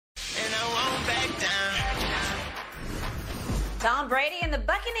Tom Brady and the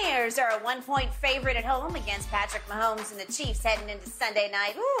Buccaneers are a 1-point favorite at home against Patrick Mahomes and the Chiefs heading into Sunday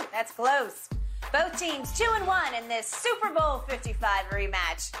night. Ooh, that's close. Both teams 2-1 in this Super Bowl 55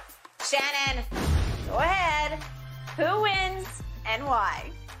 rematch. Shannon, go ahead. Who wins and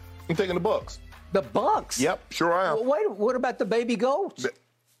why? I'm taking the Bucs. The Bucs? Yep, sure I am. Well, wait, what about the baby goats?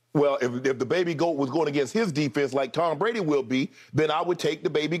 Well, if the baby goat was going against his defense like Tom Brady will be, then I would take the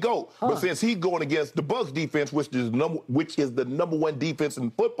baby goat. But since he's going against the Bucs defense, which is the number one defense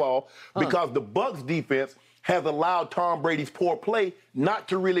in football, because the Bucs defense has allowed Tom Brady's poor play not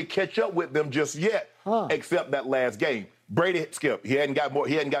to really catch up with them just yet, except that last game. Brady, Skip, he hadn't got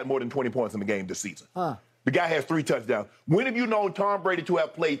more than 20 points in the game this season. The guy has 3 touchdowns. When have you known Tom Brady to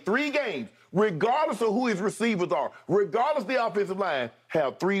have played 3 games, regardless of who his receivers are, regardless of the offensive line,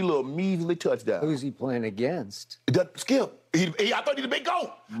 have 3 little measly touchdowns? Who's he playing against? Skip. I thought he was a big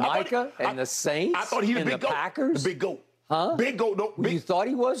goat. Micah and the Saints? I thought he was a big goat. Packers? The big goat. Huh? Big goat. No, You thought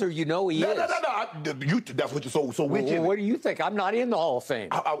he was, or you know he is? No. That's what you so which is what do you think? I'm not in the Hall of Fame.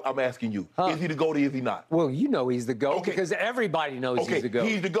 I'm asking you. Is he the GOAT or is he not? Well, you know he's the GOAT because everybody knows he's the GOAT.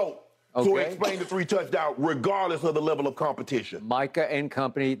 He's the GOAT. So explain the 3 touchdowns regardless of the level of competition. Micah and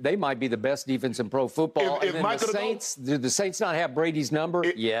company, they might be the best defense in pro football. If and then Micah the Saints, do the Saints not have Brady's number?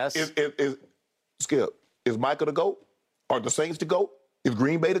 Yes. Skip, is Micah the GOAT? Are the Saints the GOAT? Is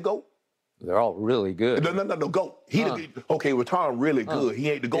Green Bay the GOAT? They're all really good. No, GOAT. Well, Tom really good. He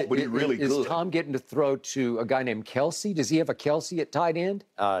ain't the GOAT, but he's really good. Is Tom getting to throw to a guy named Kelsey? Does he have a Kelsey at tight end?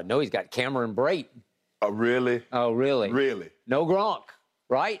 No, he's got Cameron Brate. Really? Oh, really? Really? No Gronk,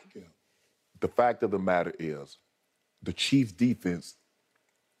 right? Yeah. The fact of the matter is, the Chiefs' defense,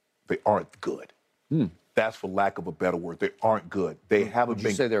 they aren't good. That's for lack of a better word. They aren't good. They haven't been. Would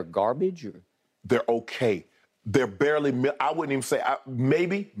you say they're garbage? Or? They're okay. They're barely, I wouldn't even say,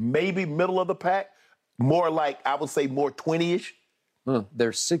 maybe middle of the pack. More like, I would say more 20-ish.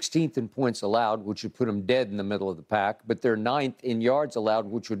 They're 16th in points allowed, which would put them dead in the middle of the pack, but they're 9th in yards allowed,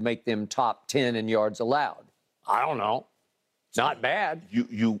 which would make them top 10 in yards allowed. I don't know. It's not bad.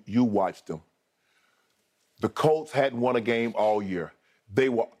 You watched them. The Colts hadn't won a game all year.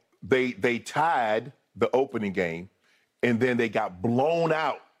 They tied the opening game, and then they got blown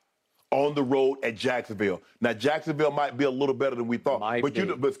out on the road at Jacksonville. Now, Jacksonville might be a little better than we thought.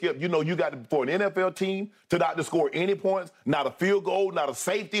 But Skip, you got for an NFL team to not to score any points, not a field goal, not a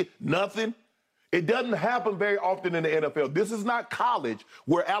safety, nothing. It doesn't happen very often in the NFL. This is not college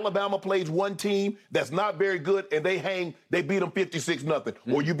where Alabama plays one team that's not very good and they beat them 56-0,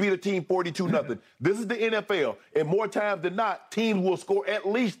 or you beat a team 42-0. This is the NFL, and more times than not, teams will score at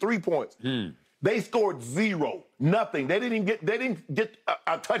least 3 points. They scored 0, nothing. They didn't get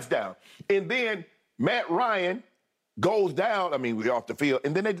a touchdown. And then Matt Ryan goes down. I mean, we're off the field,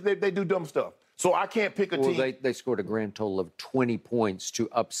 and then they do dumb stuff. So I can't pick a team. Well, they scored a grand total of 20 points to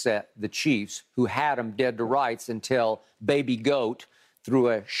upset the Chiefs, who had them dead to rights until Baby Goat threw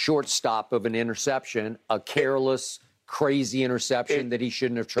a shortstop of an interception, a careless, crazy interception that he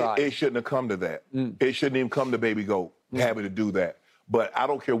shouldn't have tried. It shouldn't have come to that. It shouldn't even come to Baby Goat having to do that. But I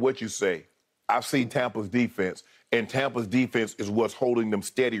don't care what you say. I've seen Tampa's defense, and Tampa's defense is what's holding them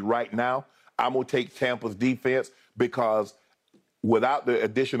steady right now. I'm going to take Tampa's defense because without the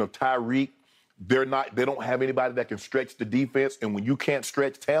addition of Tyreek, they don't have anybody that can stretch the defense. And when you can't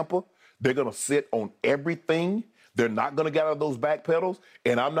stretch Tampa, they're going to sit on everything. They're not going to get out of those back pedals.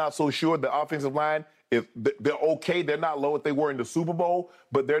 And I'm not so sure the offensive line, if they're okay, they're not low if they were in the Super Bowl,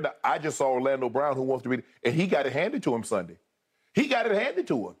 but they're not. I just saw Orlando Brown, who wants to be, and he got it handed to him Sunday. He got it handed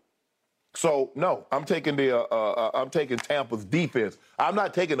to him. So no, I'm taking Tampa's defense. I'm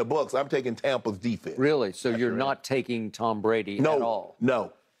not taking the Bucs. I'm taking Tampa's defense. Really? So you're not taking Tom Brady at all?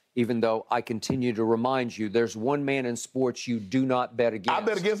 No. Even though I continue to remind you, there's one man in sports you do not bet against. I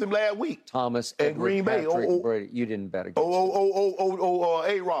bet against him last week. Thomas and Green Bay. Brady. You didn't bet against him.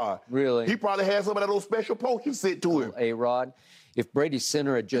 A-Rod. Really? He probably had some of that old special potions sent to him. A-Rod. If Brady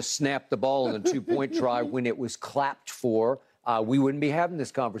Center had just snapped the ball in a 2-point try when it was clapped for, we wouldn't be having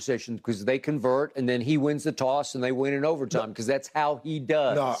this conversation because they convert and then he wins the toss and they win in overtime because that's how he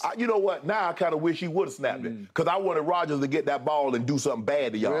does. No, you know what? Now I kind of wish he would have snapped it because I wanted Rodgers to get that ball and do something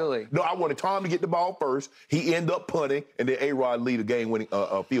bad to y'all. Really? No, I wanted Tom to get the ball first. He ended up punting, and then A-Rod lead a game-winning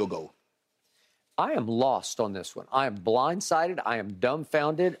field goal. I am lost on this one. I am blindsided. I am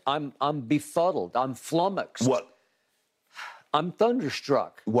dumbfounded. I'm befuddled. I'm flummoxed. What? I'm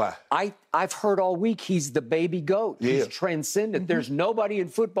thunderstruck. Why? I've heard all week he's the baby goat. Yeah. He's transcendent. There's nobody in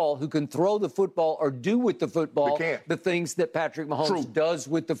football who can throw the football or do with the football the things that Patrick Mahomes does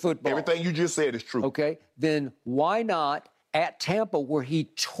with the football. Everything you just said is true. Okay, then why not at Tampa, where he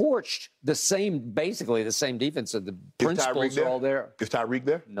torched basically the same defense. The principles are all there. Is Tyreek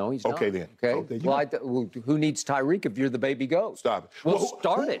there? No, he's not. Okay, then. Okay. Well, who needs Tyreek if you're the baby goat? Stop it. Well,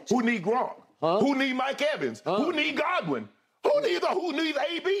 start it. Who need Gronk? Huh? Who need Mike Evans? Huh? Who need Godwin? Who needs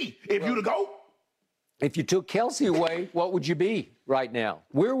AB? If you the GOAT? If you took Kelsey away, what would you be right now?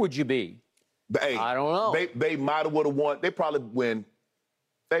 Where would you be? Hey, I don't know. They might have would have won. They probably win.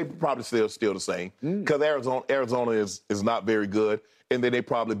 They probably still the same because Arizona is not very good, and then they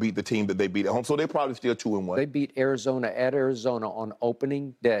probably beat the team that they beat at home, so they probably still 2-1. They beat Arizona at Arizona on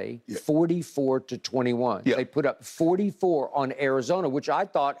opening day, 44-21. Yeah. They put up 44 on Arizona, which I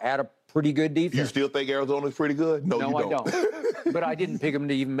thought had a pretty good defense. You still think Arizona is pretty good? No, you don't. I don't. But I didn't pick them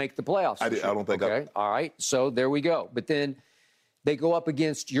to even make the playoffs. I don't think. Okay, all right. So there we go. But then they go up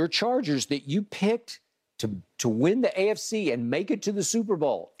against your Chargers that you picked to win the AFC and make it to the Super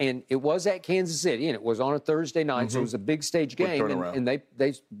Bowl. And it was at Kansas City, and it was on a Thursday night, so it was a big stage game. And they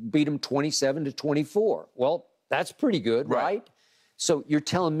beat them 27-24. Well, that's pretty good, right? So you're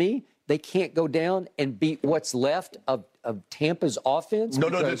telling me they can't go down and beat what's left of Tampa's offense? No,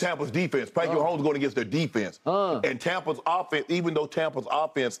 Tampa's defense. Patrick Mahomes going against their defense. And Tampa's offense, even though Tampa's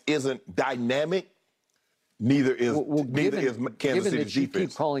offense isn't dynamic, neither is Kansas City's defense. You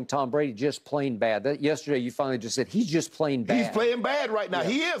keep calling Tom Brady just plain bad. Yesterday you finally just said he's just plain bad. He's playing bad right now. Yeah.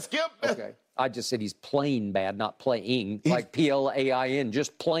 He is, Skip. Okay. I just said he's playing bad, not playing. Like Plain,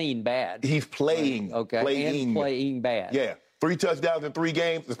 just plain bad. He's playing. Okay. Playing bad. Yeah. 3 touchdowns in 3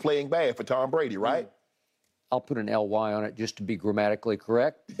 games is playing bad for Tom Brady, right? I'll put an LY on it just to be grammatically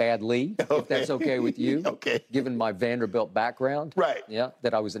correct. Badly, if that's okay with you. Okay. Given my Vanderbilt background. Right. Yeah,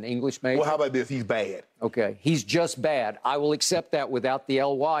 that I was an English major. Well, how about this? He's bad. Okay. He's just bad. I will accept that without the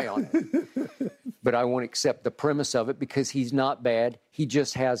LY on it. But I won't accept the premise of it because he's not bad. He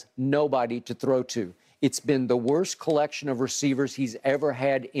just has nobody to throw to. It's been the worst collection of receivers he's ever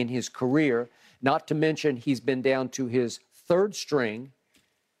had in his career, not to mention he's been down to his third string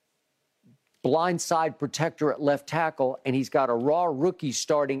blindside protector at left tackle, and he's got a raw rookie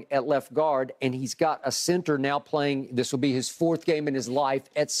starting at left guard, and he's got a center now playing. This will be his 4th game in his life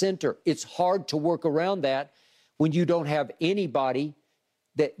at center. It's hard to work around that when you don't have anybody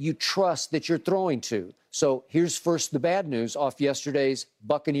that you trust that you're throwing to. So here's first the bad news off yesterday's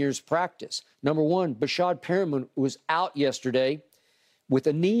Buccaneers practice. Number one, Bashad Perriman was out yesterday with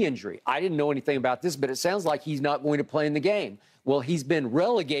a knee injury. I didn't know anything about this, but it sounds like he's not going to play in the game. Well, he's been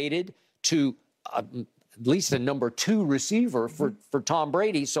relegated to at least a number 2 receiver for Tom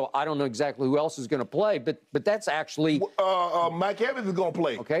Brady, so I don't know exactly who else is going to play, but that's actually... Mike Evans is going to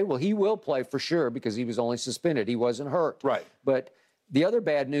play. Okay, well, he will play for sure because he was only suspended. He wasn't hurt. Right. But the other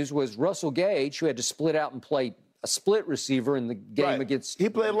bad news was Russell Gage, who had to split out and play a split receiver in the game against He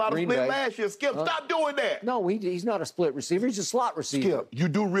played a lot Green of split Bay. last year. Skip, stop doing that. No, he's not a split receiver. He's a slot receiver. Skip, you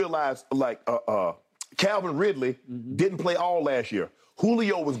do realize, Calvin Ridley didn't play all last year.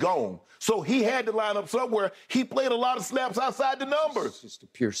 Julio was gone. So he had to line up somewhere. He played a lot of snaps outside the numbers. It's just a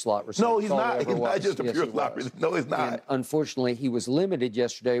pure slot receiver. No, he's not. He's not just a pure slot receiver. No, he's not. And unfortunately, he was limited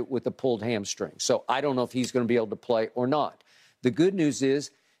yesterday with a pulled hamstring. So I don't know if he's going to be able to play or not. The good news is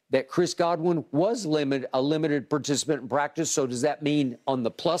that Chris Godwin was a limited participant in practice. So does that mean on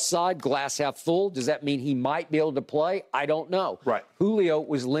the plus side, glass half full? Does that mean he might be able to play? I don't know. Right. Julio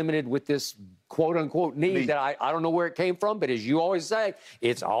was limited with this quote-unquote knee that I don't know where it came from, but as you always say,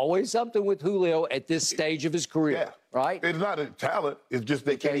 it's always something with Julio at this stage of his career, right? It's not a talent. It's just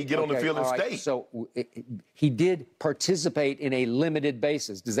that can he get on the field and stay? So he did participate in a limited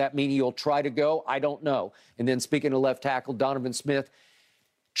basis. Does that mean he'll try to go? I don't know. And then speaking of left tackle, Donovan Smith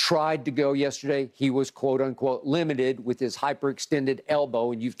tried to go yesterday. He was, quote-unquote, limited with his hyperextended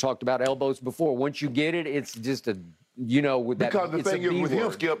elbow, and you've talked about elbows before. Once you get it, it's just with that. Because the thing is with him,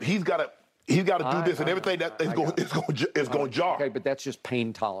 Skip, he's got to do this and everything that is going to jar. Okay, but that's just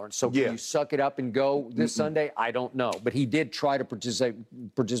pain tolerance. So can you suck it up and go this Sunday? I don't know. But he did try to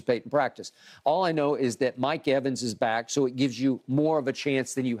participate in practice. All I know is that Mike Evans is back, so it gives you more of a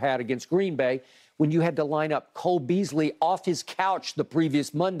chance than you had against Green Bay when you had to line up Cole Beasley off his couch the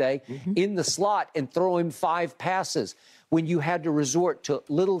previous Monday in the slot and throw him 5 passes. When you had to resort to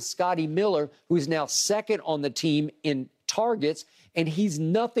little Scotty Miller, who is now 2nd on the team in targets, and he's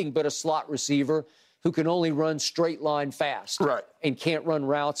nothing but a slot receiver who can only run straight line fast and can't run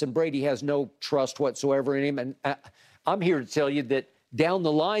routes, and Brady has no trust whatsoever in him. And I'm here to tell you that down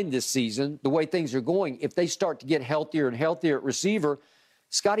the line this season, the way things are going, if they start to get healthier and healthier at receiver,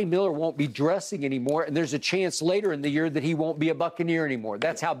 Scotty Miller won't be dressing anymore, and there's a chance later in the year that he won't be a Buccaneer anymore.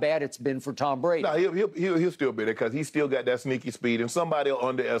 That's how bad it's been for Tom Brady. No, he'll still be there because he's still got that sneaky speed, and somebody will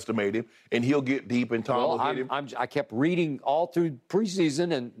underestimate him, and he'll get deep, and Tom will hit him. I kept reading all through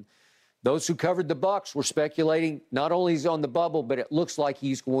preseason, and those who covered the Bucs were speculating not only is he on the bubble, but it looks like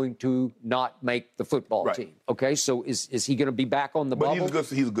he's going to not make the football team. Okay, so is he going to be back on the bubble?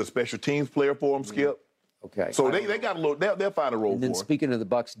 He's a good special teams player for him, Skip. Okay. So they got a little. They'll find a role and then for him. Speaking of the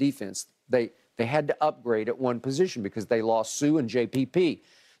Bucs defense, they had to upgrade at one position because they lost Sue and JPP.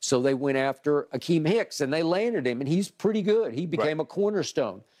 So they went after Akeem Hicks, and they landed him, and he's pretty good. He became a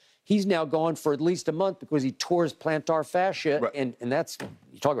cornerstone. He's now gone for at least a month because he tore his plantar fascia, and that's,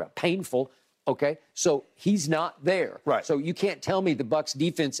 you talk about painful. Okay, so he's not there. Right. So you can't tell me the Bucs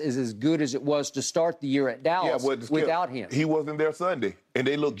defense is as good as it was to start the year at Dallas without him. He wasn't there Sunday, and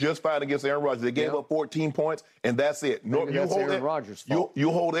they looked just fine against Aaron Rodgers. They gave up 14 points, and that's it. Maybe that's Aaron Rodgers' fault. You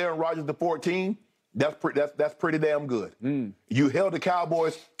hold Aaron Rodgers to 14. That's pretty damn good. You held the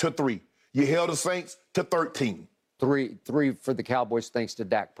Cowboys to 3. You held the Saints to 13. Three for the Cowboys thanks to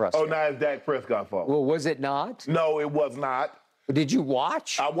Dak Prescott. Oh, now it's Dak Prescott's fault. Well, was it not? No, it was not. Did you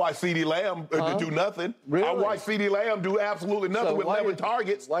watch? I watched CeeDee Lamb do nothing. Really? I watched CeeDee Lamb do absolutely nothing with 11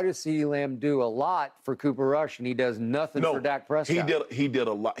 targets. Why does CeeDee Lamb do a lot for Cooper Rush and he does nothing for Dak Prescott? He did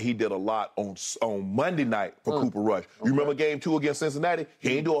a lot. He did a lot on Monday night for Cooper Rush. You remember game 2 against Cincinnati? He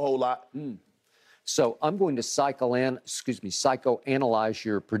didn't do a whole lot. So I'm going to psychoanalyze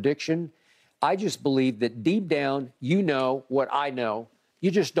your prediction. I just believe that deep down, you know what I know. You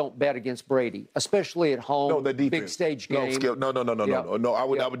just don't bet against Brady, especially at home. No, the defense. Big stage game. No, Skip. No. I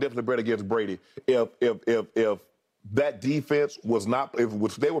would definitely bet against Brady if that defense was not,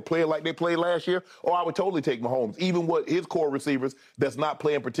 if they were playing like they played last year. I would totally take Mahomes, even with his core receivers that's not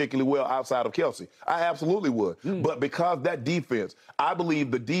playing particularly well outside of Kelsey. I absolutely would. But because that defense, I believe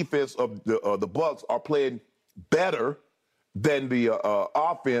the defense of the Bucs are playing better than the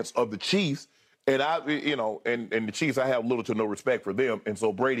offense of the Chiefs. And and the Chiefs, I have little to no respect for them, and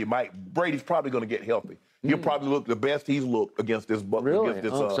so Brady's probably going to get healthy. He'll probably look the best he's looked against this. Really?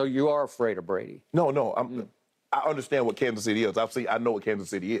 So you are afraid of Brady? No. I understand what Kansas City is. I know what Kansas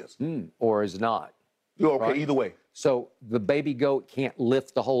City is. Or is not. Okay, right? Either way. So the baby goat can't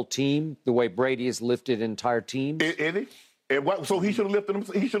lift the whole team the way Brady has lifted entire teams? Is he? So he should have lifted him.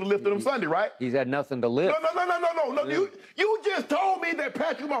 He should have lifted him Sunday, right? He's had nothing to lift. No. You just told me that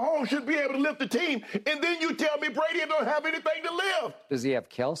Patrick Mahomes should be able to lift the team, and then you tell me Brady don't have anything to lift. Does he have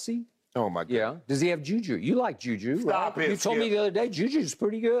Kelsey? Oh my God. Yeah. Does he have Juju? You like Juju? Stop right? it. You told me the other day Juju's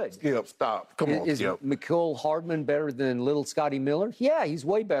pretty good. Skip, stop. Come on. Is Mecole Hardman better than little Scotty Miller? Yeah, he's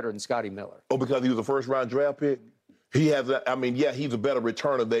way better than Scotty Miller. Oh, because he was a first-round draft pick. He has he's a better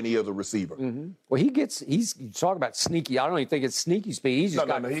returner than he is a receiver. Well, he's talking about sneaky. I don't even think it's sneaky speed. He's just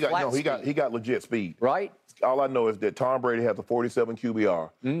got speed. He got legit speed. Right? All I know is that Tom Brady has a 47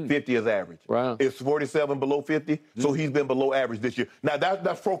 QBR. 50 is average. Wow. It's 47 below 50, so he's been below average this year. Now,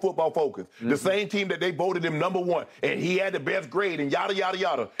 that's Pro Football Focus. The same team that they voted him number 1, and he had the best grade, and yada, yada,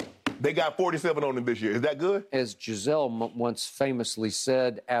 yada. They got 47 on him this year. Is that good? As Giselle once famously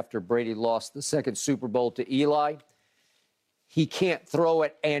said after Brady lost the second Super Bowl to Eli, he can't throw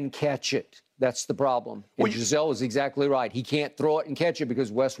it and catch it. That's the problem. And Giselle was exactly right. He can't throw it and catch it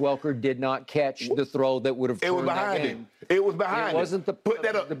because Wes Welker did not catch the throw that would have turned that game. It was behind him. It wasn't the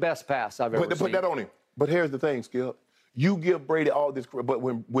best pass I've ever seen. Put that on him. But here's the thing, Skip. You give Brady all this credit, but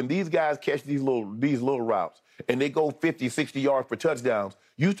when these guys catch these little routes and they go 50, 60 yards for touchdowns,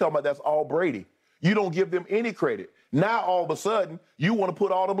 you talking about that's all Brady. You don't give them any credit. Now, all of a sudden, you want to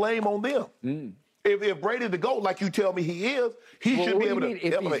put all the blame on them. If Brady's the GOAT, like you tell me he is, he should be able to.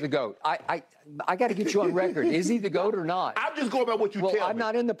 If he's the GOAT, I got to get you on record. Is he the GOAT or not? I'm just going by what you tell me. Well, I'm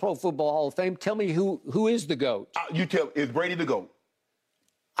not in the Pro Football Hall of Fame. Tell me who is the GOAT. Is Brady the GOAT?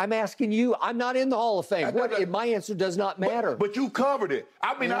 I'm asking you. I'm not in the Hall of Fame. My answer does not matter. But you covered it.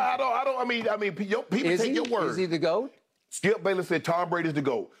 I mean, people take your word. Is he the GOAT? Skip Bayless said Tom Brady's the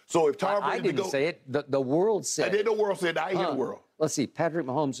GOAT. So if Tom Brady's the GOAT, I didn't say it. The world said. I did. The world said. I hear the world. Let's see. Patrick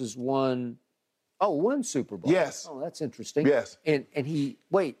Mahomes has won. One Super Bowl. Yes. Oh, that's interesting. Yes. And he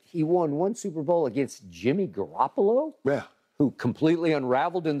won one Super Bowl against Jimmy Garoppolo? Yeah. Who completely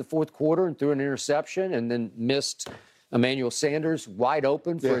unraveled in the fourth quarter and threw an interception and then missed Emmanuel Sanders wide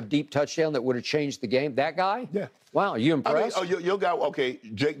open for a deep touchdown that would have changed the game. That guy? Yeah. Wow, you impressed? Your guy, okay,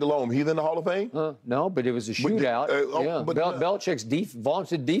 Jake Delhomme, he's in the Hall of Fame? No, but it was a shootout. Belichick's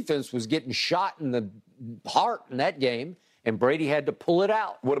vaunted defense was getting shot in the heart in that game. And Brady had to pull it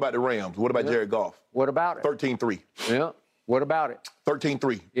out. What about the Rams? What about Jared Goff? What about it? 13-3. Yeah. What about it?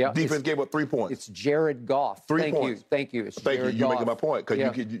 13-3. Yeah, Defense gave up 3 points. It's Jared Goff. Thank points. Thank you. It's Thank Jared you. You're Goff. making my point.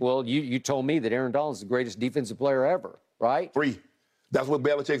 Yeah. Well, you told me that Aaron Donald is the greatest defensive player ever, right? 3. That's what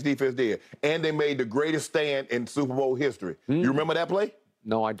Belichick's defense did. And they made the greatest stand in Super Bowl history. You remember that play?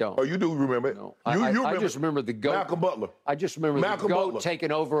 No, I don't. Oh, you do remember it? No. You remember I just remember the GOAT. Malcolm Butler. I just remember the GOAT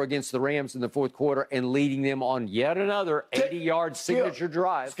taking over against the Rams in the fourth quarter and leading them on yet another 80-yard signature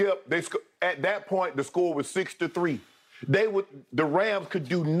drive. Skip, at that point, the score was 6-3. The Rams could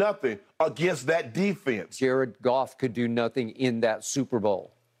do nothing against that defense. Jared Goff could do nothing in that Super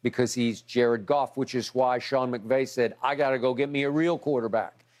Bowl because he's Jared Goff, which is why Sean McVay said, I got to go get me a real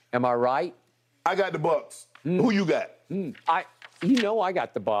quarterback. Am I right? I got the Bucs. Who you got? I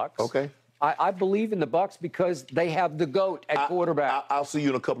got the Bucs. Okay. I believe in the Bucs because they have the GOAT at quarterback. I'll see you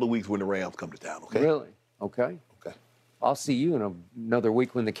in a couple of weeks when the Rams come to town, okay? Really? Okay. Okay. I'll see you in another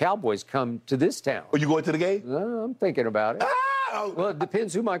week when the Cowboys come to this town. Are you going to the game? I'm thinking about it. Well, it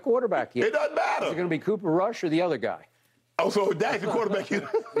depends who my quarterback is. It doesn't matter. Is it going to be Cooper Rush or the other guy? Oh, so if Dak's the quarterback,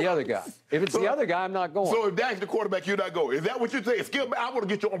 the other guy. If it's the other guy, I'm not going. So if Dak's the quarterback, you're not going. Is that what you're saying? Skip, I want to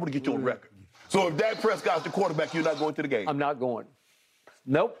get you on record. So if Dak Prescott's the quarterback, you're not going to the game. I'm not going.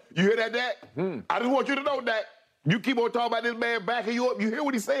 Nope. You hear that, Dak? I just want you to know, Dak. You keep on talking about this man backing you up. You hear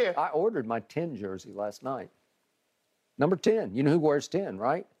what he's saying? I ordered my 10 jersey last night. Number 10. You know who wears 10,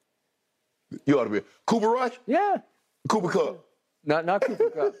 right? You ought to be. Cooper Rush? Yeah. Cooper Kupp. Not Cooper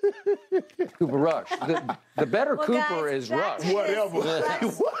Kupp. Cooper Rush. The better Cooper guys, is Rush. Whatever.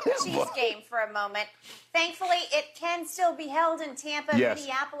 Chiefs game for a moment. Thankfully, it can still be held in Tampa. Yes.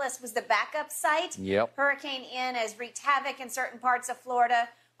 Minneapolis was the backup site. Yep. Hurricane Ian has wreaked havoc in certain parts of Florida.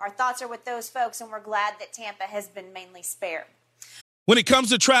 Our thoughts are with those folks, and we're glad that Tampa has been mainly spared. When it comes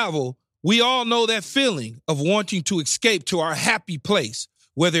to travel, we all know that feeling of wanting to escape to our happy place,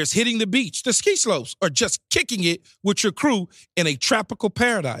 whether it's hitting the beach, the ski slopes, or just kicking it with your crew in a tropical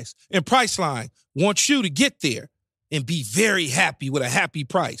paradise. And Priceline wants you to get there and be very happy with a happy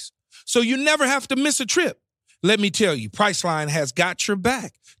price, so you never have to miss a trip. Let me tell you, Priceline has got your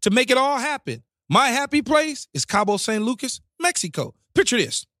back to make it all happen. My happy place is Cabo San Lucas, Mexico. Picture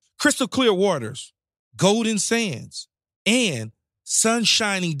this: crystal clear waters, golden sands, and sun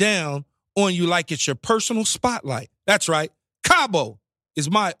shining down on you like it's your personal spotlight. That's right. Cabo is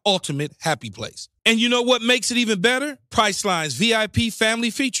my ultimate happy place. And you know what makes it even better? Priceline's VIP family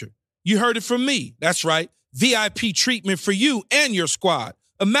feature. You heard it from me. That's right. VIP treatment for you and your squad.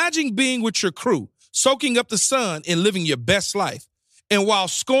 Imagine being with your crew, soaking up the sun and living your best life. And while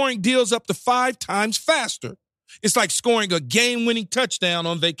scoring deals up to 5 times faster, it's like scoring a game-winning touchdown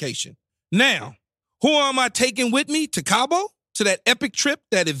on vacation. Now, who am I taking with me to Cabo? To that epic trip,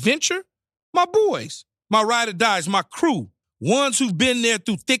 that adventure? My boys, my ride or dies, my crew. Ones who've been there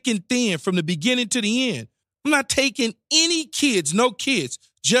through thick and thin from the beginning to the end. I'm not taking any kids, no kids,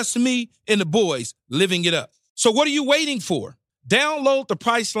 just me and the boys living it up. So what are you waiting for? Download the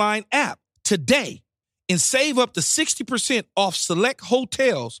Priceline app today and save up to 60% off select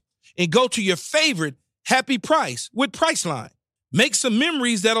hotels and go to your favorite happy price with Priceline. Make some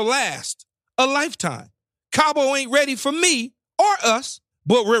memories that'll last a lifetime. Cabo ain't ready for me or us,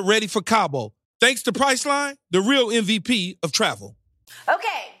 but we're ready for Cabo. Thanks to Priceline, the real MVP of travel.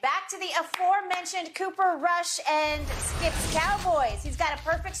 Okay, back to the aforementioned Cooper Rush and Skip's Cowboys. He's got a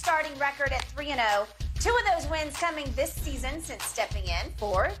perfect starting record at 3-0. 2 of those wins coming this season since stepping in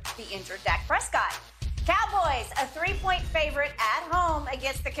for the injured Dak Prescott. Cowboys, a 3-point favorite at home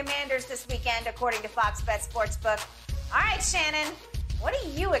against the Commanders this weekend, according to Fox Bet Sportsbook. All right, Shannon, what do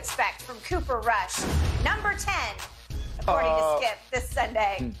you expect from Cooper Rush, number 10, according to Skip, this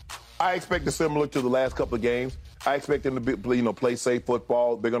Sunday? I expect it similar to the last couple of games. I expect them to play safe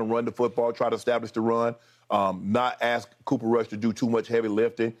football. They're going to run the football, try to establish the run, not ask Cooper Rush to do too much heavy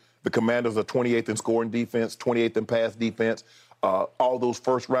lifting. The Commanders are 28th in scoring defense, 28th in pass defense. All those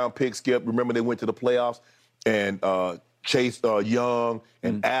first-round picks, Skip, remember they went to the playoffs, and Chase Young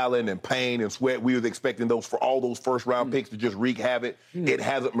and Allen and Payne and Sweat, we was expecting all those first-round picks to just wreak havoc. It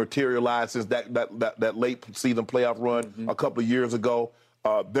hasn't materialized since that late-season playoff run a couple of years ago.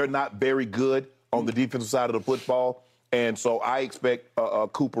 They're not very good on the defensive side of the football. And so I expect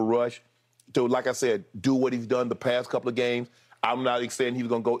Cooper Rush to, like I said, do what he's done the past couple of games. I'm not saying he's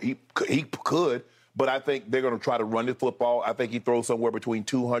going to go. He could, but I think they're going to try to run the football. I think he throws somewhere between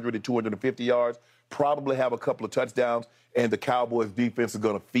 200 and 250 yards, probably have a couple of touchdowns, and the Cowboys' defense is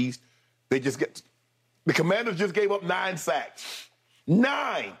going to feast. The Commanders just gave up 9 sacks.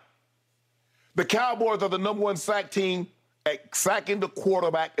 9! The Cowboys are the number 1 sack team at sacking the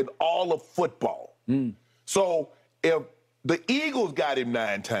quarterback in all of football. So if the Eagles got him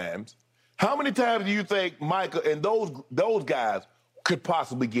 9 times, How many times do you think Micah and those guys could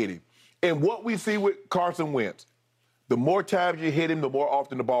possibly get him? And what we see with Carson Wentz, the more times you hit him, the more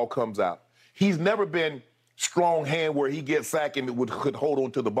often the ball comes out. He's never been strong hand where he gets sacked and could hold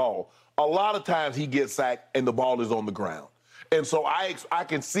on to the ball. A lot of times he gets sacked and the ball is on the ground. And so I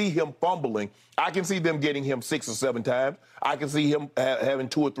can see him fumbling. I can see them getting him 6 or 7 times. I can see him having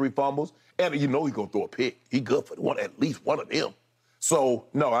 2 or 3 fumbles. And you know he's going to throw a pick. He's good for at least one of them. So,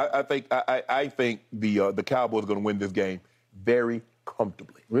 no, I think the Cowboys are going to win this game very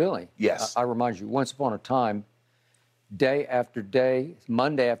comfortably. Really? Yes. I remind you, once upon a time, day after day,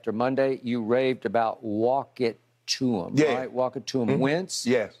 Monday after Monday, you raved about walk it to him, right? Walk it to him. Wentz.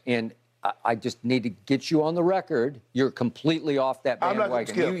 Yes. And I just need to get you on the record. You're completely off that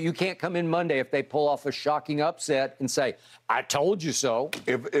bandwagon. You can't come in Monday if they pull off a shocking upset and say, I told you so.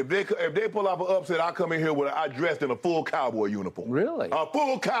 If they pull off an upset, I come in here I dressed in a full Cowboy uniform. Really? A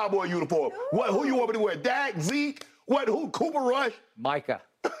full Cowboy uniform. Who you want me to wear? Dak, Zeke? Who? Cooper Rush? Micah.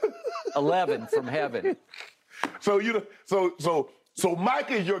 11 from heaven. So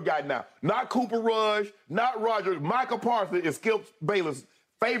Micah is your guy now. Not Cooper Rush, not Rodgers. Micah Parsons is Skip Bayless'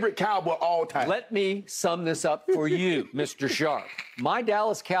 favorite Cowboy all time. Let me sum this up for you, Mr. Sharp. My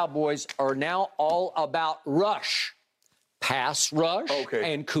Dallas Cowboys are now all about rush. Pass rush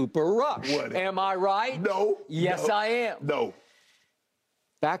and Cooper Rush. What? Am I right? No. Yes, no, I am. No.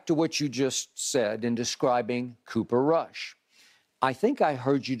 Back to what you just said in describing Cooper Rush. I think I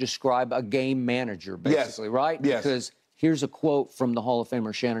heard you describe a game manager, basically, right? Yes. Because here's a quote from the Hall of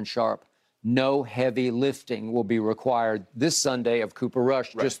Famer Shannon Sharp. No heavy lifting will be required this Sunday of Cooper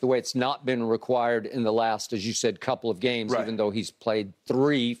Rush, just the way it's not been required in the last, as you said, couple of games, even though he's played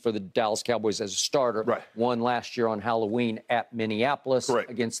 3 for the Dallas Cowboys as a starter. One last year on Halloween at Minneapolis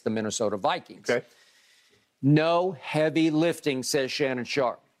against the Minnesota Vikings. No heavy lifting, says Shannon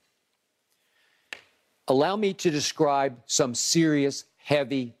Sharp. Allow me to describe some serious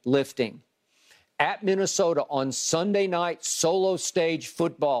heavy lifting. At Minnesota on Sunday night solo stage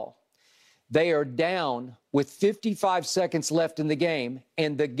football, they are down with 55 seconds left in the game,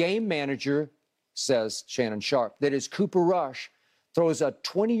 and the game manager, says Shannon Sharp, that is Cooper Rush, throws a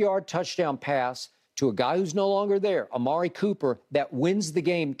 20-yard touchdown pass to a guy who's no longer there, Amari Cooper, that wins the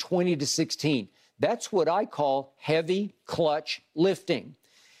game 20-16. That's what I call heavy clutch lifting.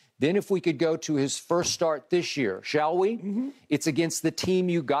 Then if we could go to his first start this year, shall we? It's against the team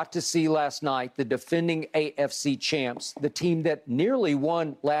you got to see last night, the defending AFC champs, the team that nearly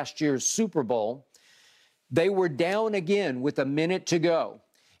won last year's Super Bowl. They were down again with a minute to go.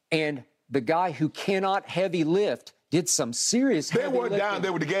 And the guy who cannot heavy lift did some serious heavy lifting. They weren't down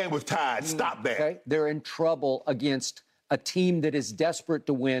there when the game was tied. Stop that. Okay? They're in trouble against a team that is desperate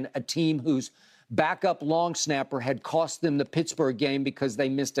to win, a team whose backup long snapper had cost them the Pittsburgh game because they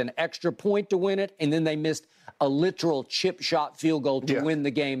missed an extra point to win it, and then they missed a literal chip shot field goal to win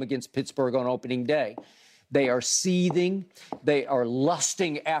the game against Pittsburgh on opening day. They are seething. They are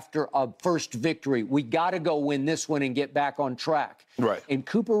lusting after a first victory. We got to go win this one and get back on track. And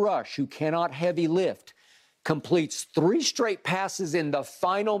Cooper Rush, who cannot heavy lift, completes 3 straight passes in the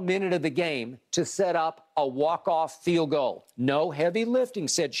final minute of the game to set up a walk-off field goal. No heavy lifting,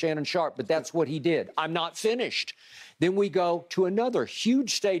 said Shannon Sharp, but that's what he did. I'm not finished. Then we go to another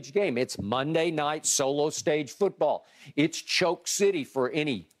huge stage game. It's Monday night solo stage football. It's choke city for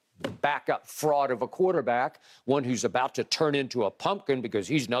any backup fraud of a quarterback, one who's about to turn into a pumpkin because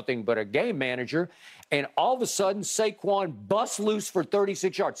he's nothing but a game manager. And all of a sudden, Saquon busts loose for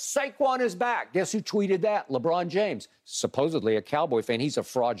 36 yards. Saquon is back. Guess who tweeted that? LeBron James, supposedly a Cowboy fan. He's a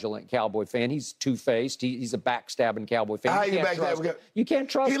fraudulent Cowboy fan. He's two-faced. He's a backstabbing Cowboy fan. How you backstabbing? You can't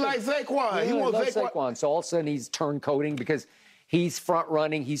trust him. He likes Saquon. He wants Saquon. So all of a sudden, he's turncoating because he's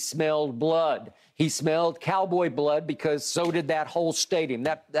front-running. He smelled blood. He smelled Cowboy blood because so did that whole stadium.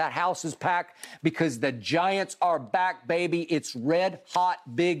 That house is packed because the Giants are back, baby. It's red hot,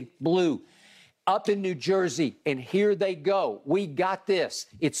 big blue. Up in New Jersey, and here they go. We got this.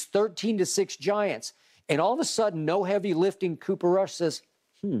 It's 13-6 Giants. And all of a sudden, no heavy lifting. Cooper Rush says,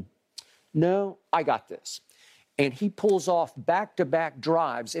 no, I got this. And he pulls off back-to-back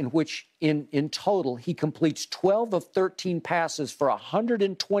drives in which, in total, he completes 12 of 13 passes for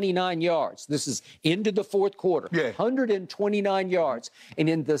 129 yards. This is into the fourth quarter. 129 yards. And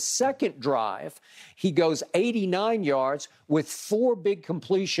in the second drive, he goes 89 yards with 4 big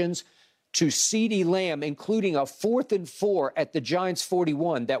completions to CeeDee Lamb, including a 4th and 4 at the Giants'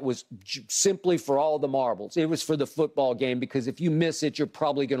 41. That was simply for all the marbles. It was for the football game because if you miss it, you're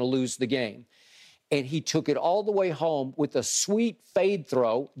probably going to lose the game. and he took it all the way home with a sweet fade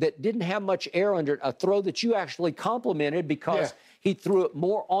throw that didn't have much air under it, a throw that you actually complimented because he threw it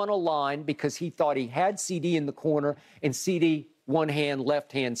more on a line because he thought he had CD in the corner, and CD, one hand,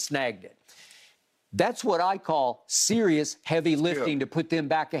 left hand, snagged it. That's what I call serious heavy lifting to put them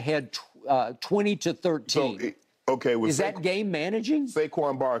back ahead 20-13. So, is that game managing?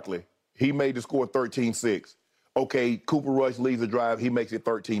 Saquon Barkley, he made the score 13-6. Okay, Cooper Rush leads the drive. He makes it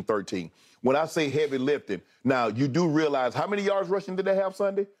 13-13. When I say heavy lifting, now you do realize how many yards rushing did they have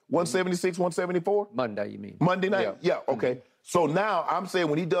Sunday? 176, 174? Monday, you mean? Monday night? Yeah, okay. So now I'm saying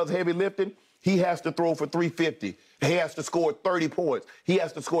when he does heavy lifting, he has to throw for 350. He has to score 30 points. He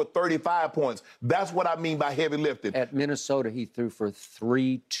has to score 35 points. That's what I mean by heavy lifting. At Minnesota, he threw for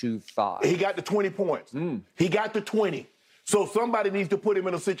 325. He got to 20 points. He got to 20. So somebody needs to put him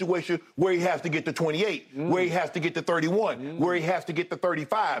in a situation where he has to get to 28, where he has to get to 31, where he has to get to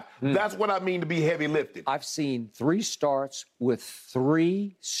 35. That's what I mean to be heavy lifted. I've seen 3 starts with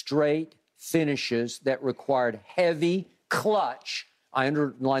 3 straight finishes that required heavy clutch. I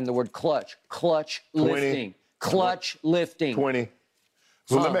underline the word clutch. Clutch 20, lifting. Clutch lifting. 20.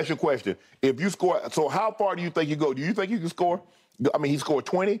 So let me ask you a question. If you score, so how far do you think you go? Do you think you can score? I mean, he scored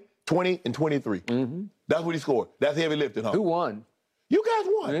 20, 20, and 23. That's what he scored. That's heavy lifting, huh? Who won? You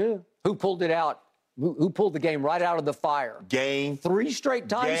guys won. Yeah. Who pulled it out? Who pulled the game right out of the fire? Game. 3 straight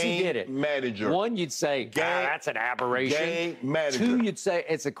times he did it. Manager. 1, you'd say, that's an aberration. Game manager. 2, you'd say,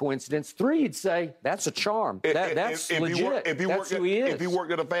 it's a coincidence. 3, you'd say, that's a charm. That's legit. That's who he is. If he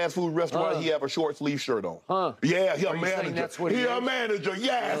worked at a fast food restaurant, he have a short sleeve shirt on. Yeah, he's a manager. That's what he's a manager.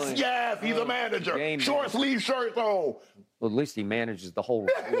 Yes, really? Yes, he's a manager. Short sleeve shirt on. Well, at least he manages the whole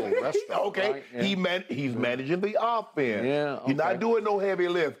restaurant. Okay, right? Yeah. He's managing the offense. Yeah, okay. He's not doing no heavy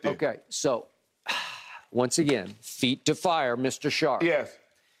lifting. Okay, so once again, feet to fire, Mr. Sharp. Yes.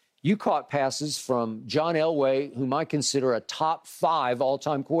 You caught passes from John Elway, whom I consider a top 5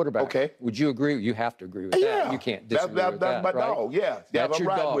 all-time quarterback. Okay. Would you agree? You have to agree with that. You can't disagree with that, That's my right? dog, yeah. That's I'm your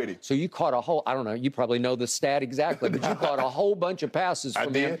riding dog. with him. So you caught a whole, I don't know, you probably know the stat exactly, but you caught a whole bunch of passes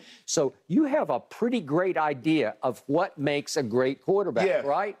from him. So you have a pretty great idea of what makes a great quarterback,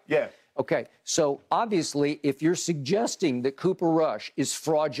 right? Yeah. Okay, so obviously, if you're suggesting that Cooper Rush is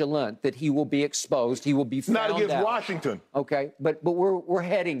fraudulent, that he will be exposed, he will be found out. Not against Washington. Okay, but we're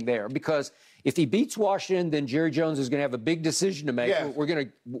heading there because if he beats Washington, then Jerry Jones is going to have a big decision to make. Yes. We're going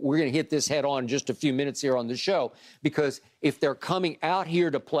to hit this head on in just a few minutes here on the show because if they're coming out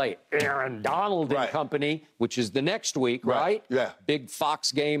here to play Aaron Donald and company, which is the next week, right? Yeah. Big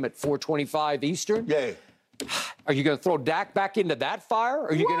Fox game at 4:25 Eastern. Yeah. Are you going to throw Dak back into that fire? Or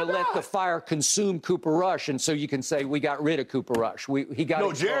are you going to let the fire consume Cooper Rush and so you can say we got rid of Cooper Rush? He got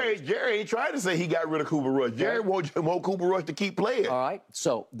exposed. Jerry ain't trying to say he got rid of Cooper Rush. Jerry want Cooper Rush to keep playing. All right.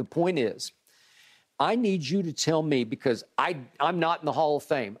 So the point is, I need you to tell me, because I'm not in the Hall of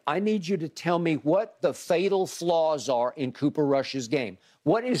Fame, I need you to tell me what the fatal flaws are in Cooper Rush's game.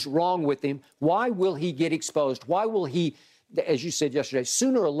 What is wrong with him? Why will he get exposed? Why will he, as you said yesterday,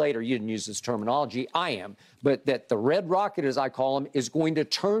 sooner or later, you didn't use this terminology, I am, but that the Red Rocket, as I call him, is going to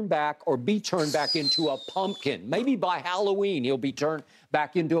turn back or be turned back into a pumpkin. Maybe by Halloween, he'll be turned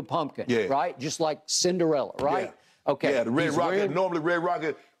back into a pumpkin, right? Just like Cinderella, right? Yeah. Okay. Yeah, the Red Rocket, normally Red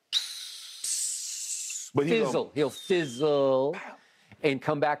Rocket, but he'll fizzle and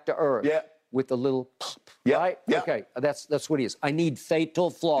come back to earth with a little pop, right? Okay, that's what he is. I need fatal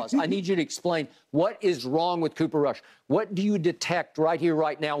flaws. I need you to explain what is wrong with Cooper Rush. What do you detect right here,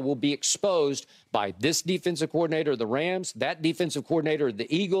 right now, will be exposed by this defensive coordinator, the Rams, that defensive coordinator, the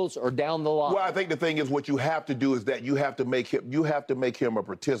Eagles, or down the line? Well, I think the thing is what you have to do is that you have to make him a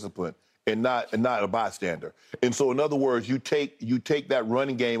participant and not a bystander. And so, in other words, you take that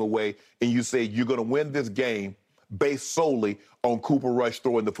running game away and you say you're going to win this game based solely on Cooper Rush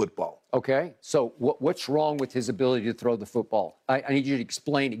throwing the football. Okay, so what's wrong with his ability to throw the football? I need you to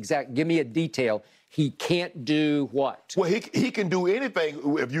explain give me a detail. He can't do what? Well, he can do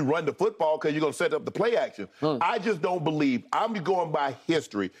anything if you run the football because you're going to set up the play action. I just don't believe. I'm going by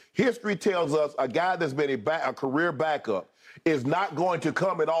history. History tells us a guy that's been a career backup is not going to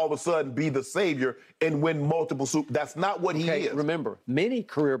come and all of a sudden be the savior and win multiple Super. That's not what he is. Remember, many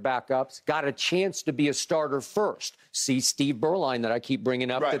career backups got a chance to be a starter first. See Steve Berline that I keep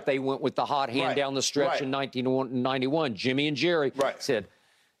bringing up, that they went with the hot hand down the stretch in 1991. Jimmy and Jerry said,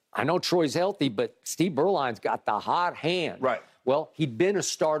 I know Troy's healthy, but Steve Berline's got the hot hand. Well, he'd been a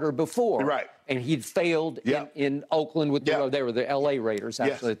starter before. And he'd failed in Oakland with they were the L.A. Raiders,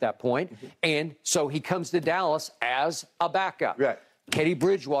 actually, at that point. And so he comes to Dallas as a backup. Teddy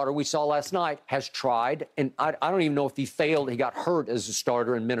Bridgewater, we saw last night, has tried, and I don't even know if he failed. He got hurt as a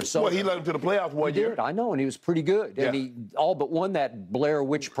starter in Minnesota. Well, he led him to the playoffs one year. He did, I know, and he was pretty good. Yeah. And he all but won that Blair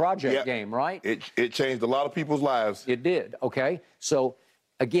Witch Project game, right? It changed a lot of people's lives. It did, okay? So,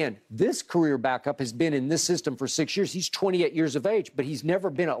 again, this career backup has been in this system for 6 years. He's 28 years of age, but he's never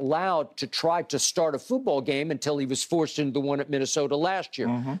been allowed to try to start a football game until he was forced into the one at Minnesota last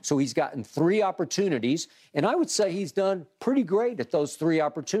year. So he's gotten 3 opportunities, and I would say he's done pretty great at those 3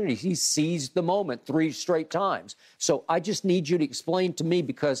 opportunities. He seized the moment 3 straight times. So I just need you to explain to me,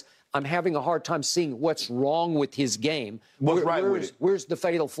 because I'm having a hard time seeing what's wrong with his game. What's right with it? Where's the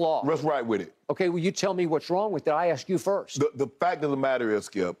fatal flaw? What's right with it? Okay, well, you tell me what's wrong with it. I ask you first. The fact of the matter is,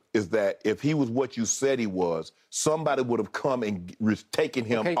 Skip, is that if he was what you said he was, somebody would have come and taken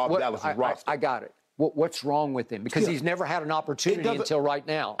him off Dallas' roster. I got it. What's wrong with him? Because he's never had an opportunity until right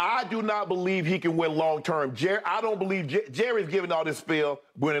now. I do not believe he can win long term. I don't believe Jerry's giving all this spiel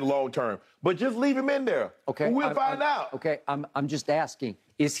winning long term. But just leave him in there. Okay, we'll find out. Okay, I'm just asking: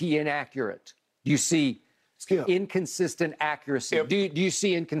 is he inaccurate? Do you see inconsistent accuracy? Do you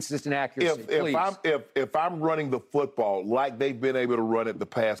see inconsistent accuracy? If I'm running the football like they've been able to run it the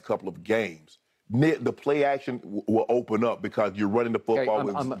past couple of games, the play action will open up because you're running the football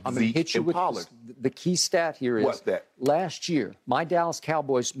with Zeke and Pollard. The key stat here is what's that? Last year, my Dallas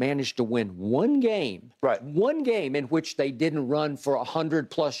Cowboys managed to win one game, one game in which they didn't run for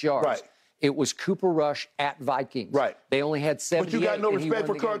 100+ yards. Right. It was Cooper Rush at Vikings. Right. They only had 78. But you got no respect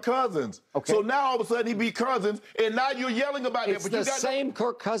for Kirk Cousins. Okay. So now all of a sudden he beat Cousins, and now you're yelling about it. It's the same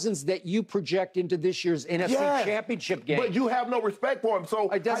Kirk Cousins that you project into this year's NFC Championship game. But you have no respect for him.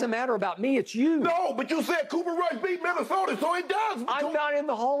 So it doesn't matter about me. It's you. No, but you said Cooper Rush beat Minnesota, so it does. I'm not in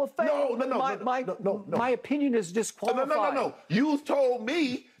the Hall of Fame. No. My opinion is disqualified. No. You told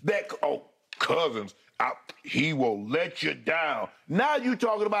me that, Cousins, he will let you down. Now you're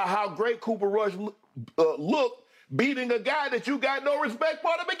talking about how great Cooper Rush looked beating a guy that you got no respect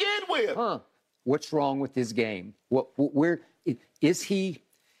for to begin with. What's wrong with his game? Where is he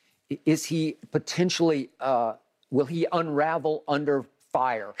potentially? Will he unravel under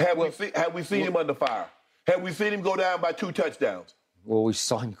fire? Have we seen him under fire? Have we seen him go down by 2 touchdowns? Well, we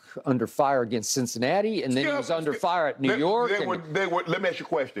saw him under fire against Cincinnati, and then he was under fire at New York. Let me ask you a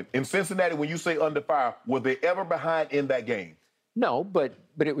question. In Cincinnati, when you say under fire, were they ever behind in that game? No, but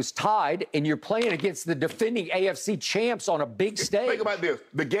it was tied, and you're playing against the defending AFC champs on a big stage. Think about this.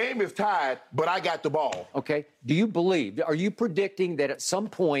 The game is tied, but I got the ball. Okay. Are you predicting that at some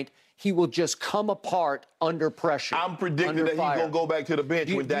point he will just come apart under pressure? I'm predicting that he's going to go back to the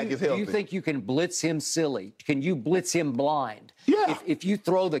bench when Dak is healthy. Do you think you can blitz him silly? Can you blitz him blind? Yeah. If you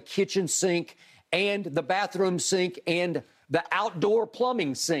throw the kitchen sink and the bathroom sink and the outdoor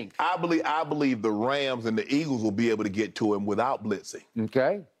plumbing sink. I believe the Rams and the Eagles will be able to get to him without blitzing.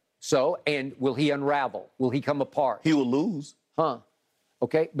 Okay. So, and will he unravel? Will he come apart? He will lose.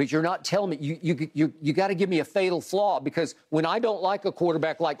 Okay, but you're not telling me. You got to give me a fatal flaw, because when I don't like a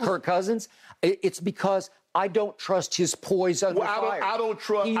quarterback like Kirk Cousins, it's because I don't trust his poise under fire. I don't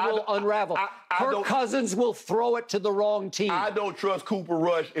trust. He will unravel. Kirk Cousins will throw it to the wrong team. I don't trust Cooper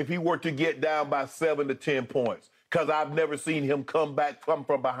Rush if he were to get down by 7 to 10 points, because I've never seen him come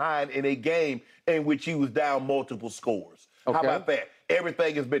from behind in a game in which he was down multiple scores. Okay. How about that?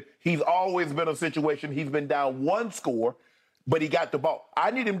 He's always been a situation, he's been down 1 score, but he got the ball.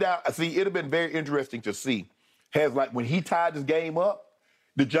 I need him down. See, it'd have been very interesting to see. When he tied this game up,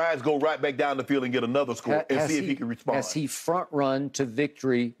 the Giants go right back down the field and get another score and see if he can respond. Has he front run to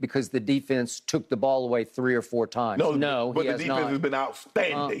victory because the defense took the ball away 3 or 4 times? No, but he the defense has been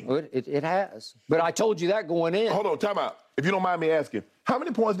outstanding. It has. But I told you that going in. Hold on, time out. If you don't mind me asking, how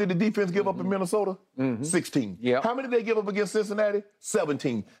many points did the defense give up in Minnesota? 16. Yeah. How many did they give up against Cincinnati?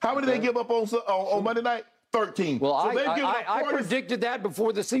 17. How many did they give up on Monday night? 13. Well, I predicted that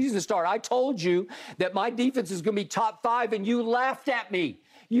before the season started. I told you that my defense is going to be top 5, and you laughed at me.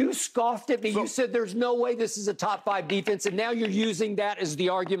 You scoffed at me. You said there's no way this is a top 5 defense, and now you're using that as the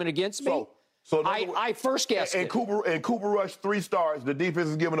argument against me. I first guessed it. Cooper Rush 3 starts. The defense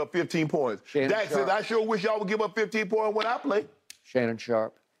is giving up 15 points. Dak says, I sure wish y'all would give up 15 points when I play. Shannon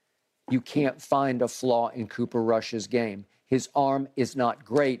Sharp, you can't find a flaw in Cooper Rush's game. His arm is not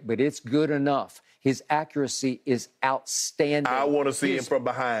great, but it's good enough. His accuracy is outstanding. I want to see him from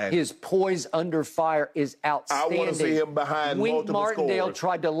behind. His poise under fire is outstanding. I want to see him behind multiple Martindale scores.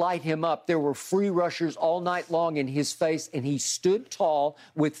 tried to light him up. There were free rushers all night long in his face, and he stood tall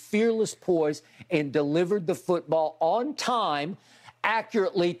with fearless poise and delivered the football on time,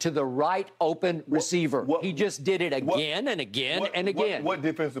 accurately to the right open receiver. He just did it again and again and again. What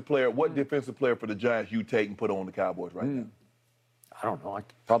defensive player for the Giants you take and put on the Cowboys right now? I don't know. I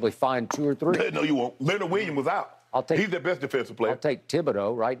could probably find 2 or 3. No, you won't. Leonard Williams was out. He's their best defensive player. I'll take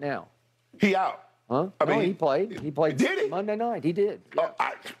Thibodeau right now. He out. Huh? I mean, he played. He played did he? Monday night. He did. Yeah.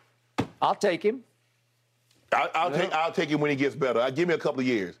 I'll take him. I'll take him when he gets better. Give me a couple of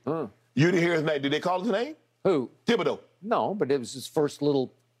years. You didn't hear his name. Did they call his name? Who? Thibodeau. No, but it was his first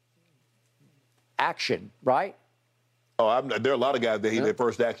little action, right? Oh, there are a lot of guys that their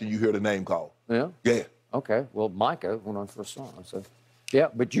first action you hear the name called. Yeah? Yeah. Okay. Well, Micah, when I first saw him, I said, yeah,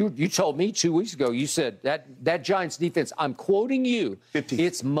 but you told me 2 weeks ago, you said that Giants defense, I'm quoting you, 50.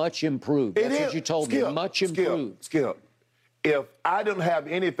 It's much improved. That's what you told me, much improved. Skip. If I don't have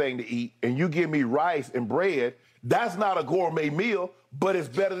anything to eat and you give me rice and bread, that's not a gourmet meal, but it's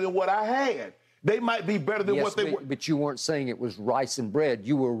better than what I had. They might be better than what they were. But you weren't saying it was rice and bread.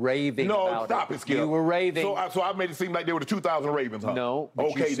 You were raving about it. No, stop it, Skip. You were raving. So I made it seem like they were the 2000 Ravens, huh? No,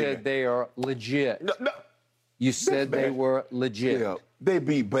 but you said they are legit. No. You said they were legit. Yeah, they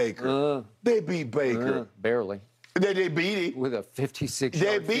beat Baker. Barely. They beat him. With a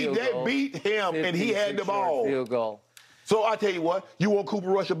 56-yard field goal. They beat him, and he had the ball. Field goal. So I tell you what, you want Cooper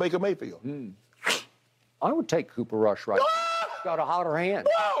Rush or Baker Mayfield? I would take Cooper Rush right now. Got a hotter hand.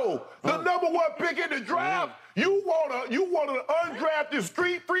 Whoa! The number 1 pick in the draft. You want an undrafted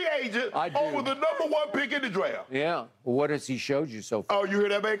street free agent over the number 1 pick in the draft. Yeah. Well, what has he showed you so far? Oh, you hear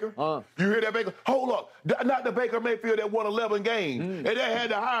that, Baker? You hear that, Baker? Hold up. Not the Baker Mayfield that won 11 games and that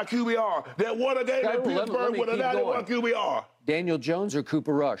had the higher QBR. That won a game in Pittsburgh with a 91 QBR. Daniel Jones or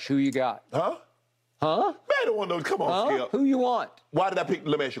Cooper Rush? Who you got? Huh? Man, I don't want those. Come on, Skip. Who you want? Why did I pick?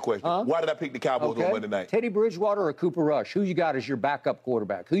 Let me ask you a question. Why did I pick the Cowboys on Monday night? Teddy Bridgewater or Cooper Rush? Who you got as your backup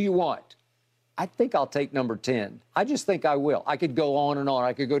quarterback? Who you want? I think I'll take number 10. I just think I will. I could go on and on.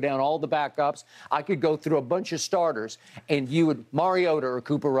 I could go down all the backups. I could go through a bunch of starters, and you would Mariota or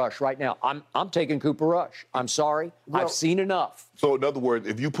Cooper Rush right now. I'm taking Cooper Rush. I'm sorry. Well, I've seen enough. So, in other words,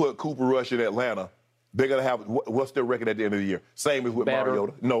 if you put Cooper Rush in Atlanta, they're going to have what's their record at the end of the year? Same as with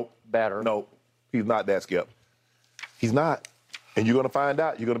Mariota. No. Better. No. He's not that, Skip. He's not. And you're going to find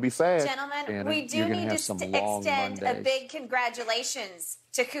out. You're going to be sad. Gentlemen, we do need to extend a big congratulations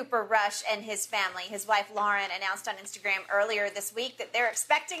to Cooper Rush and his family. His wife, Lauren, announced on Instagram earlier this week that they're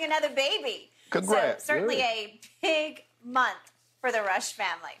expecting another baby. Congrats. So certainly a big month for the Rush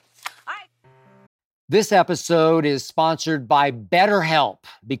family. All right. This episode is sponsored by BetterHelp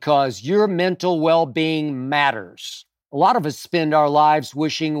because your mental well-being matters. A lot of us spend our lives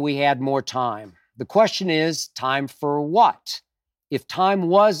wishing we had more time. The question is, time for what? If time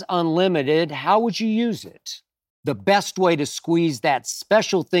was unlimited, how would you use it? The best way to squeeze that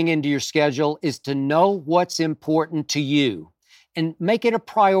special thing into your schedule is to know what's important to you and make it a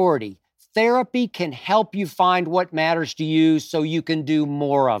priority. Therapy can help you find what matters to you so you can do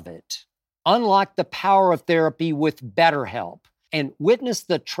more of it. Unlock the power of therapy with BetterHelp and witness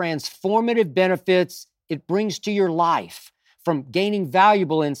the transformative benefits it brings to your life. From gaining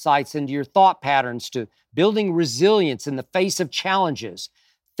valuable insights into your thought patterns to building resilience in the face of challenges,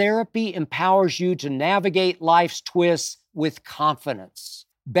 therapy empowers you to navigate life's twists with confidence.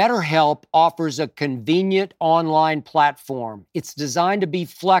 BetterHelp offers a convenient online platform. It's designed to be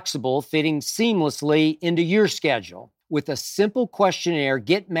flexible, fitting seamlessly into your schedule. With a simple questionnaire,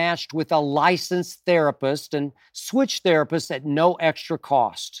 get matched with a licensed therapist and switch therapists at no extra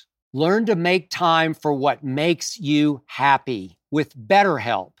cost. Learn to make time for what makes you happy with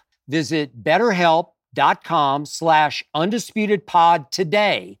BetterHelp. Visit BetterHelp.com/UndisputedPod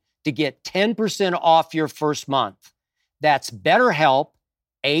today to get 10% off your first month. That's BetterHelp,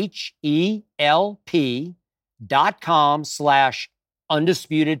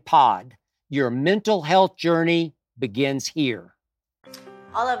 HELP.com/UndisputedPod. Your mental health journey begins here.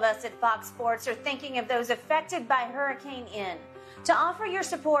 All of us at Fox Sports are thinking of those affected by Hurricane Ian. To offer your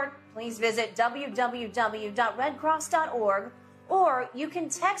support, please visit www.redcross.org, or you can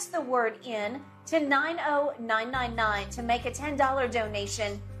text the word IN to 90999 to make a $10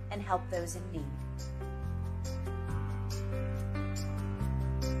 donation and help those in need.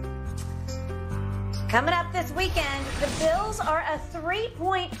 Coming up this weekend, the Bills are a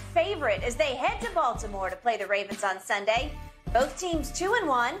 3-point favorite as they head to Baltimore to play the Ravens on Sunday. Both teams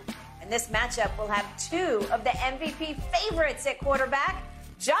 2-1. And this matchup will have 2 of the MVP favorites at quarterback,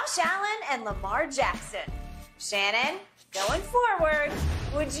 Josh Allen and Lamar Jackson. Shannon, going forward,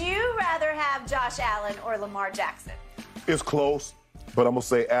 would you rather have Josh Allen or Lamar Jackson? It's close, but I'm going to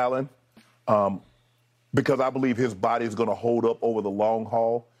say Allen because I believe his body is going to hold up over the long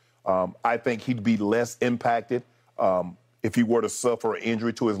haul. I think he'd be less impacted if he were to suffer an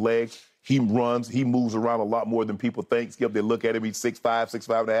injury to his legs. He runs, he moves around a lot more than people think. Skip, they look at him, he's 6'5",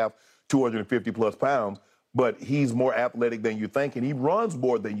 6'5 and a half, 250-plus pounds. but he's more athletic than you think, and he runs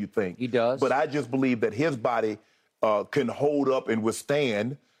more than you think. He does. But I just believe that his body can hold up and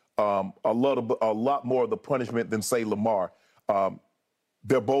withstand a lot more of the punishment than, say, Lamar.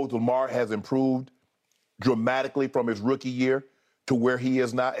 Lamar has improved dramatically from his rookie year to where he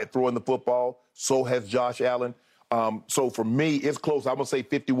is now at throwing the football. So has Josh Allen. So for me, it's close. I'm going to say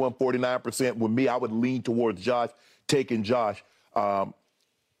 51, 49%. With me, I would lean towards taking Josh. Lamar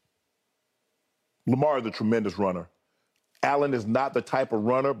is a tremendous runner. Allen is not the type of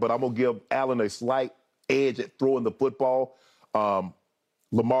runner, but I'm going to give Allen a slight edge at throwing the football.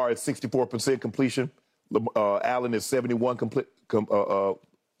 Lamar is 64% completion. Allen is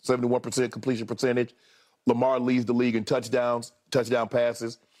 71% completion percentage. Lamar leads the league in touchdown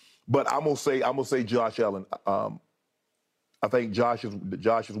passes. But I'm gonna say Josh Allen. I think Josh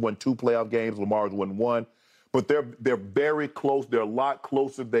has won 2 playoff games. Lamar has won 1. But they're very close. They're a lot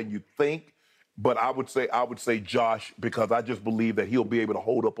closer than you think. But I would say Josh, because I just believe that he'll be able to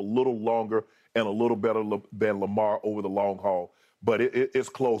hold up a little longer and a little better than Lamar over the long haul. But it's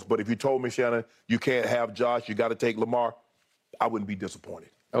close. But if you told me, Shannon, you can't have Josh, you got to take Lamar, I wouldn't be disappointed.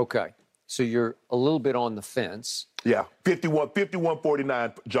 Okay. So you're a little bit on the fence. Yeah,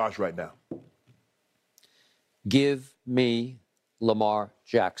 51-49 Josh right now. Give me Lamar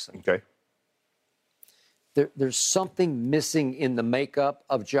Jackson. Okay. There's something missing in the makeup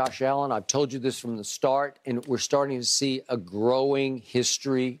of Josh Allen. I've told you this from the start, and we're starting to see a growing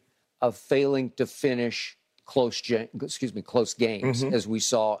history of failing to finish close games, as we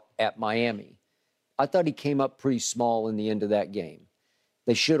saw at Miami. I thought he came up pretty small in the end of that game.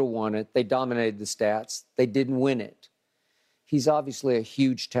 They should have won it. They dominated the stats. They didn't win it. He's obviously a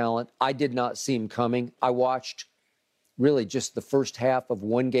huge talent. I did not see him coming. I watched really just the first half of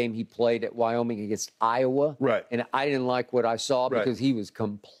one game he played at Wyoming against Iowa. Right. And I didn't like what I saw because he was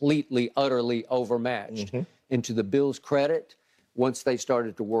completely, utterly overmatched. And to the Bills' credit, once they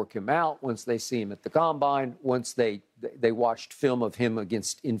started to work him out, once they see him at the combine, once they watched film of him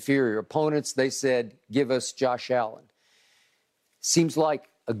against inferior opponents, they said, give us Josh Allen. Seems like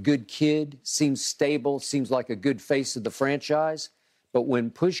a good kid, seems stable, seems like a good face of the franchise. But when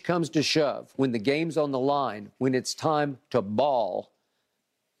push comes to shove, when the game's on the line, when it's time to ball,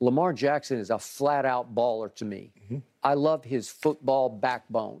 Lamar Jackson is a flat-out baller to me. I love his football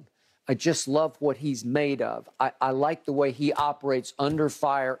backbone. I just love what he's made of. I like the way he operates under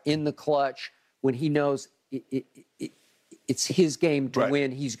fire in the clutch when he knows it's his game to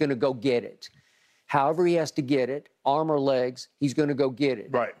win. He's going to go get it. However he has to get it, arm or legs, he's going to go get it.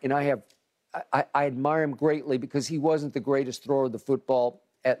 Right. And I admire him greatly because he wasn't the greatest thrower of the football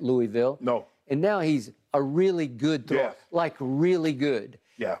at Louisville. No. And now he's a really good thrower, like really good.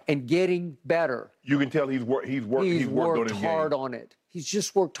 Yeah. And getting better. You can tell he's worked hard on it. He's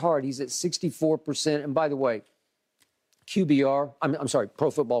just worked hard. He's at 64%. And by the way, QBR, I'm sorry,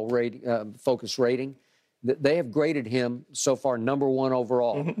 Pro Football Focus rating, they have graded him so far #1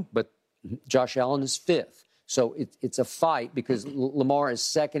 overall. But Josh Allen is 5th. So it's a fight because Lamar is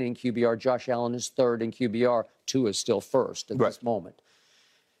 2nd in QBR. Josh Allen is 3rd in QBR. Tua is still 1st at this moment.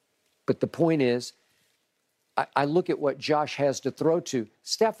 But the point is, I look at what Josh has to throw to.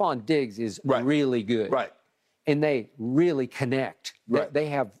 Stephon Diggs is really good. Right. And they really connect. Right. They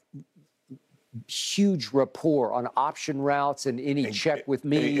have huge rapport on option routes and check with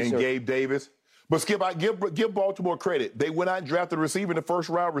me. And Gabe Davis. But, Skip, I give Baltimore credit. They went out and drafted a receiver in the first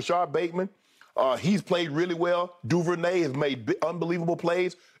round, Rashad Bateman. He's played really well. Duvernay has made unbelievable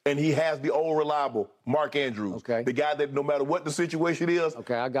plays, and he has the old reliable Mark Andrews. Okay. The guy that no matter what the situation is.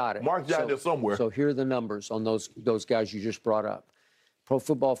 Okay, I got it. Mark's out there somewhere. So here are the numbers on those guys you just brought up. Pro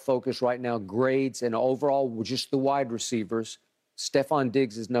Football Focus right now grades and overall just the wide receivers. Stephon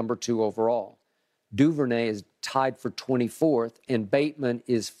Diggs is #2 overall. Duvernay is tied for 24th, and Bateman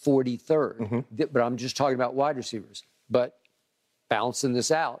is 43rd. But I'm just talking about wide receivers. But balancing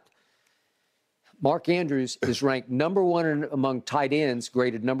this out, Mark Andrews is ranked #1 among tight ends,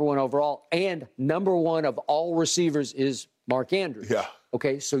 graded #1 overall, and #1 of all receivers is Mark Andrews. Yeah.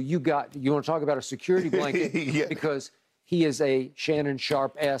 Okay, so you want to talk about a security blanket because he is a Shannon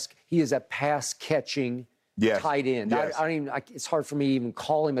Sharp-esque. He is a pass-catching tight end. Yes. It's hard for me to even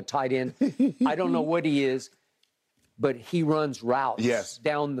call him a tight end. I don't know what he is, but he runs routes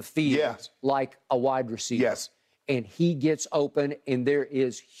down the field like a wide receiver. Yes. And he gets open, and there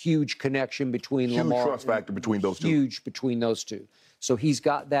is huge connection between Lamar. Huge trust factor between those two. Huge between those two. So he's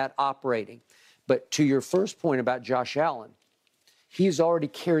got that operating. But to your first point about Josh Allen, he's already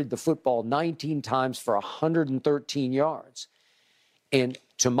carried the football 19 times for 113 yards. And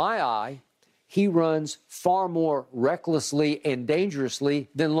to my eye, he runs far more recklessly and dangerously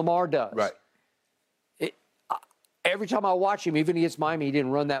than Lamar does. Right. every time I watch him, even against Miami, he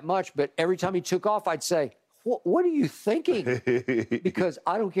didn't run that much, but every time he took off, I'd say, what are you thinking? Because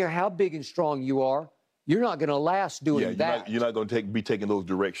I don't care how big and strong you are, you're not going to last doing that. You're not going to be taking those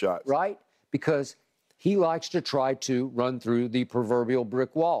direct shots. Right? Because he likes to try to run through the proverbial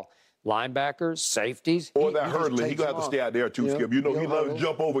brick wall. Linebackers, safeties. Or that hurdling. He's going to have to stay out there too, Skip. You know, he loves to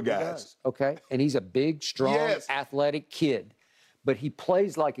jump over guys. Okay? And he's a big, strong, athletic kid. But he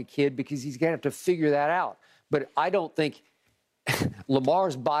plays like a kid because he's going to have to figure that out. But I don't think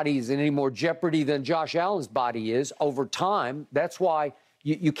Lamar's body is in any more jeopardy than Josh Allen's body is over time. That's why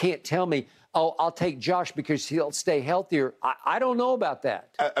you can't tell me, oh, I'll take Josh because he'll stay healthier. I don't know about that.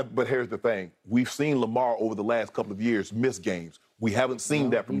 But here's the thing. We've seen Lamar over the last couple of years miss games. We haven't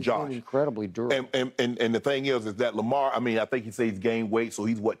seen that from Josh. He's incredibly durable. And the thing is that Lamar, I mean, I think he says he's gained weight, so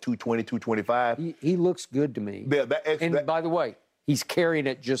he's, 220, 225? He looks good to me. Yeah, by the way, he's carrying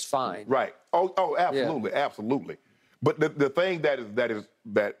it just fine. Right. Oh, absolutely, absolutely. But the thing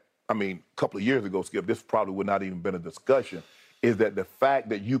that I mean, a couple of years ago, Skip, this probably would not even been a discussion, is that the fact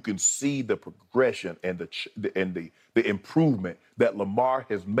that you can see the progression and the improvement that Lamar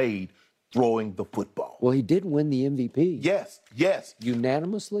has made throwing the football. Well, he did win the MVP. Yes.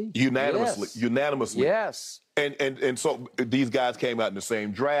 Unanimously? Unanimously. Yes. And so these guys came out in the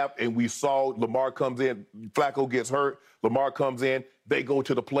same draft, and we saw Lamar comes in, Flacco gets hurt, Lamar comes in, they go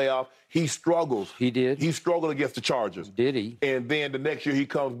to the playoff. He struggles. He did. He struggled against the Chargers. Did he? And then the next year he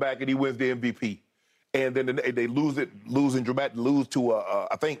comes back and he wins the MVP. And then they lose to,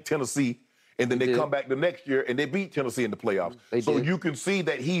 I think, Tennessee. And then they come back the next year and they beat Tennessee in the playoffs. So you can see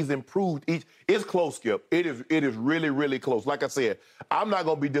that he's improved. It's close, Skip. It is really, really close. Like I said, I'm not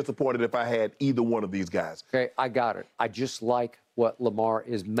going to be disappointed if I had either one of these guys. Okay, I got it. I just like what Lamar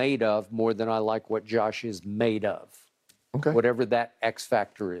is made of more than I like what Josh is made of. Okay. Whatever that X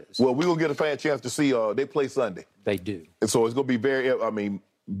factor is. Well, we will get a fan chance to see they play Sunday. They do. And so it's going to be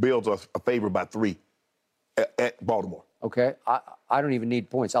Bills are a favorite by 3 at Baltimore. Okay. I don't even need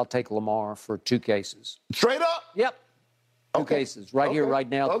points. I'll take Lamar for 2 cases. Straight up? Yep. 2 cases. Right here, right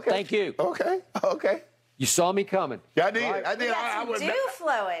now. Okay. Thank you. Okay. You saw me coming. Yeah, I did. Right? I did. You got some dew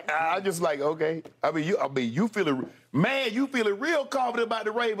flowing. I just like, okay. You feeling real confident about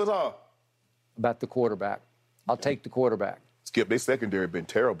the Ravens, huh? About the quarterback. I'll take the quarterback. Skip, their secondary been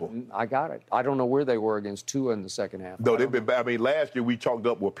terrible. I got it. I don't know where they were against Tua in the second half. No, they've been bad. I mean, last year we chalked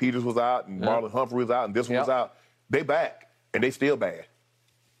up where Peters was out and Marlon Humphrey was out and this one was out. They back, and they still bad.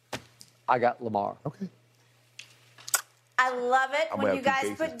 I got Lamar. Okay. I love it when you guys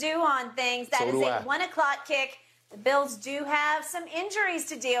put dew on things. That is a 1 o'clock kick. The Bills do have some injuries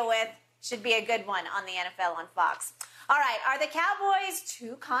to deal with. Should be a good one on the NFL on Fox. All right, are the Cowboys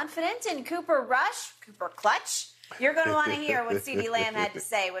too confident in Cooper Clutch? You're going to want to hear what CeeDee Lamb had to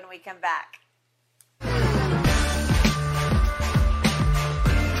say when we come back.